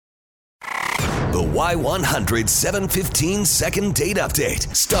The Y100 715 second date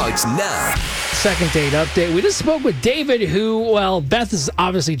update starts now. Second date update. We just spoke with David, who, well, Beth is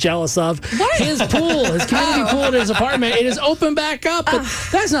obviously jealous of. What? His pool, his community pool in his apartment, it is open back up. But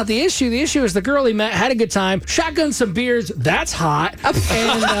that's not the issue. The issue is the girl he met had a good time, shotgunned some beers. That's hot.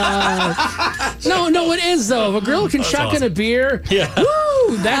 And no, it is though. If a girl can shotgun a beer,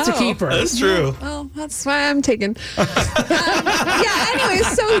 woo, that's a keeper. That's true. Well, that's why I'm taken. Anyways,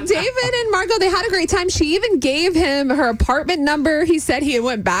 so David and Margot, they had a great time. She even gave him her apartment number. He said he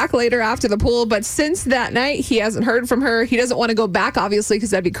went back later after the pool, but since that night, he hasn't heard from her. He doesn't want to go back, obviously, because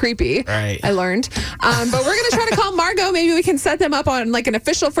that'd be creepy. Right. I learned. But we're going to try to call Margot. Maybe we can set them up on like an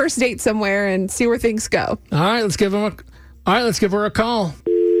official first date somewhere and see where things go. All right, let's give her a call.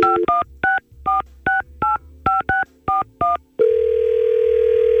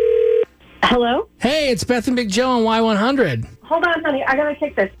 Hello? Hey, it's Beth and Big Joe on Y100. Hold on, honey. I gotta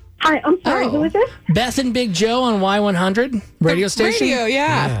take this. Hi, I'm sorry. Who is this? Beth and Big Joe on Y100 radio station. Radio,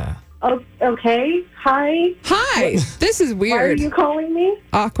 yeah. Oh, okay. Hi. Hi. This is Why are weird. you calling me?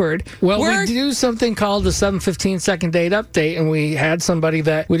 Awkward. Well, We're- we do something called the 715 second date update, and we had somebody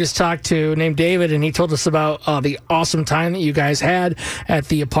that we just talked to named David, and he told us about the awesome time that you guys had at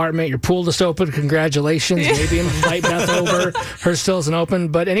the apartment. Your pool just opened. Congratulations. Maybe invite Beth over. Hers still isn't open.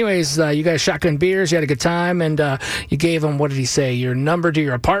 But anyways, you guys shotgun beers. You had a good time, and you gave him, what did he say, your number to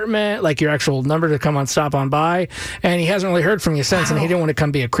your apartment, like your actual number to come on, stop on by. And he hasn't really heard from you since, and he didn't want to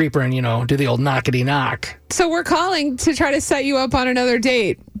come be a creeper and, do the old knockety knock. So we're calling to try to set you up on another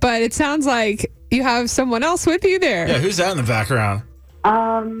date, but it sounds like you have someone else with you there. Yeah, who's that in the background?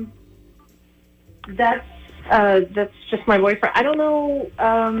 That's just my boyfriend. I don't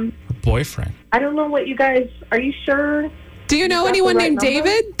know. Boyfriend. I don't know what you guys. Are you sure? Do you know got anyone the right named number?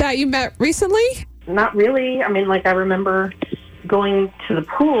 David that you met recently? Not really. I mean, like I remember going to the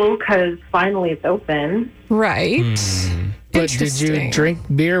pool because finally it's open. Right. But did you drink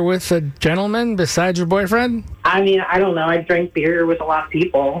beer with a gentleman besides your boyfriend? I mean, I don't know. I drank beer with a lot of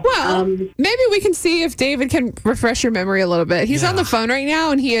people. Well, maybe we can see if David can refresh your memory a little bit. He's on the phone right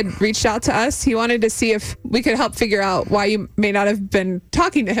now, and he had reached out to us. He wanted to see if we could help figure out why you may not have been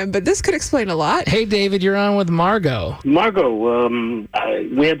talking to him, but this could explain a lot. Hey, David, you're on with Margot. Margot,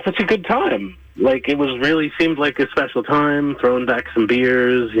 we had such a good time. Like, it was really seemed like a special time, throwing back some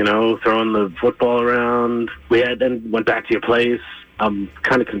beers, throwing the football around. We then went back to your place. I'm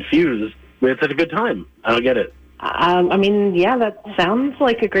kind of confused. We had such a good time. I don't get it. I mean, yeah, that sounds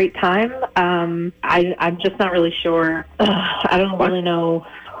like a great time. I'm just not really sure. I don't really know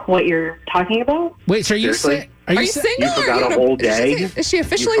what you're talking about. Wait, so are you Seriously? Are you single? You or forgot are a you whole day? Is she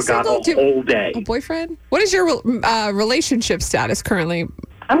officially You forgot single? a whole day. A boyfriend? What is your relationship status currently?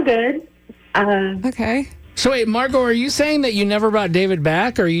 I'm good. Okay. So wait, Margot, are you saying that you never brought David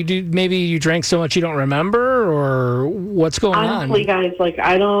back, or maybe you drank so much you don't remember, or what's going Honestly, on? guys, like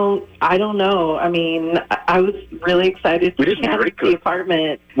I don't know. I mean, I was really excited We to didn't chat drink at the it.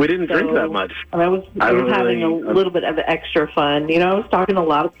 apartment. We didn't drink So, that much. I was having a little bit of extra fun. I was talking to a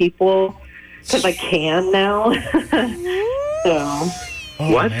lot of people because I can now. So.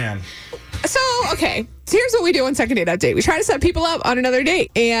 Oh, What? man. So, okay. So here's what we do on Second Date Update. We try to set people up on another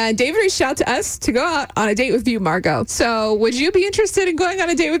date. And David reached out to us to go out on a date with you, Margot. So would you be interested in going on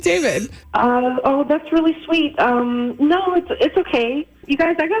a date with David? Oh, that's really sweet. No, it's okay. You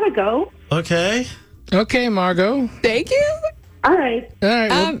guys, I gotta go. Okay. Okay, Margot. Thank you. All right. All right.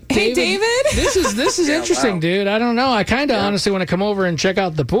 Well, Hey, David. This is interesting, dude. I don't know. I kind of honestly want to come over and check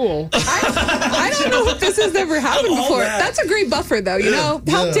out the pool. I don't know if this has ever happened before. That's a great buffer, though.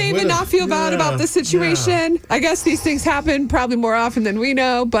 Help David not feel bad about the situation. I guess these things happen probably more often than we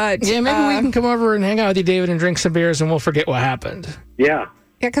know, but Yeah, maybe we can come over and hang out with you, David, and drink some beers, and we'll forget what happened. Yeah.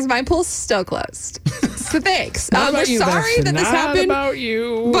 Yeah, because my pool's still closed. So thanks. Not We're about you, sorry Beth. that this Not happened. about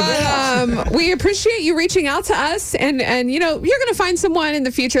you. But we appreciate you reaching out to us, and you're going to find someone in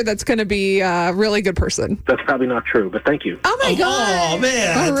the future that's going to be a really good person. That's probably not true, but thank you. Oh my God! Oh,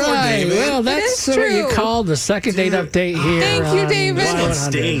 man. All Poor right. David. Well, is that's what you true. call the second date update here. Thank you, on David. This one Y100.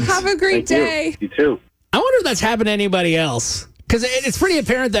 stings. Have a great Thank day. You too. I wonder if that's happened to anybody else. Because it's pretty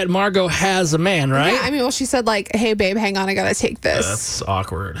apparent that Margot has a man, right? Yeah, I mean, well, she said like, "Hey, babe, hang on, I gotta take this." That's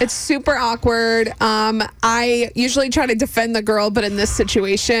awkward. It's super awkward. I usually try to defend the girl, but in this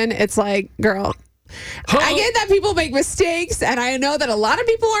situation, it's like, girl. I get that people make mistakes, and I know that a lot of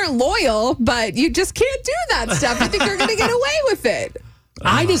people aren't loyal, but you just can't do that stuff. You think you're going to get away with it.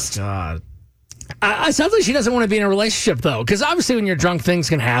 God. It sounds like she doesn't want to be in a relationship, though, because obviously when you're drunk, things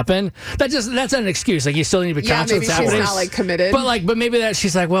can happen. That's not an excuse. Like, you still need to be conscious maybe what's she's happening. not like committed. But maybe that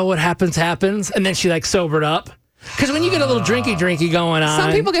she's like, well, what happens, and then she sobered up. Because when you get a little drinky going on,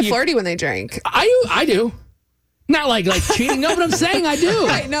 Some people get flirty when they drink. I do. Not like cheating. No, but I'm saying I do.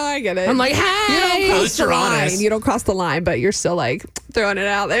 Right, no, I get it. I'm like, hey, you don't cross the you're line. honest. You don't cross the line, but you're still like throwing it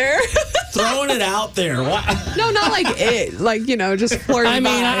out there. Throwing it out there. What? No, not like it. Like, just flirting. I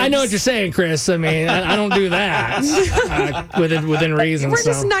mean, I know what you're saying, Chris. I mean, I don't do that within reason. We're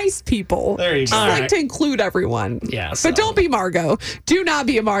so. just nice people. There you just go. like All right. to include everyone. Yeah, so- But don't be Margot. Do not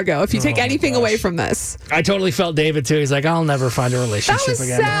be a Margot if you take anything away from this. I totally felt David too. He's like, I'll never find a That relationship was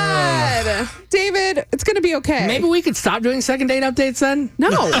again. sad. David, it's going to be okay. Maybe we could stop doing second date updates then. No,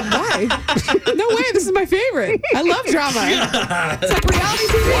 why? No way. This is my favorite. I love drama. It's like reality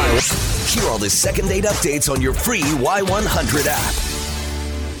TV. Hear all the second date updates on your free Y100 app.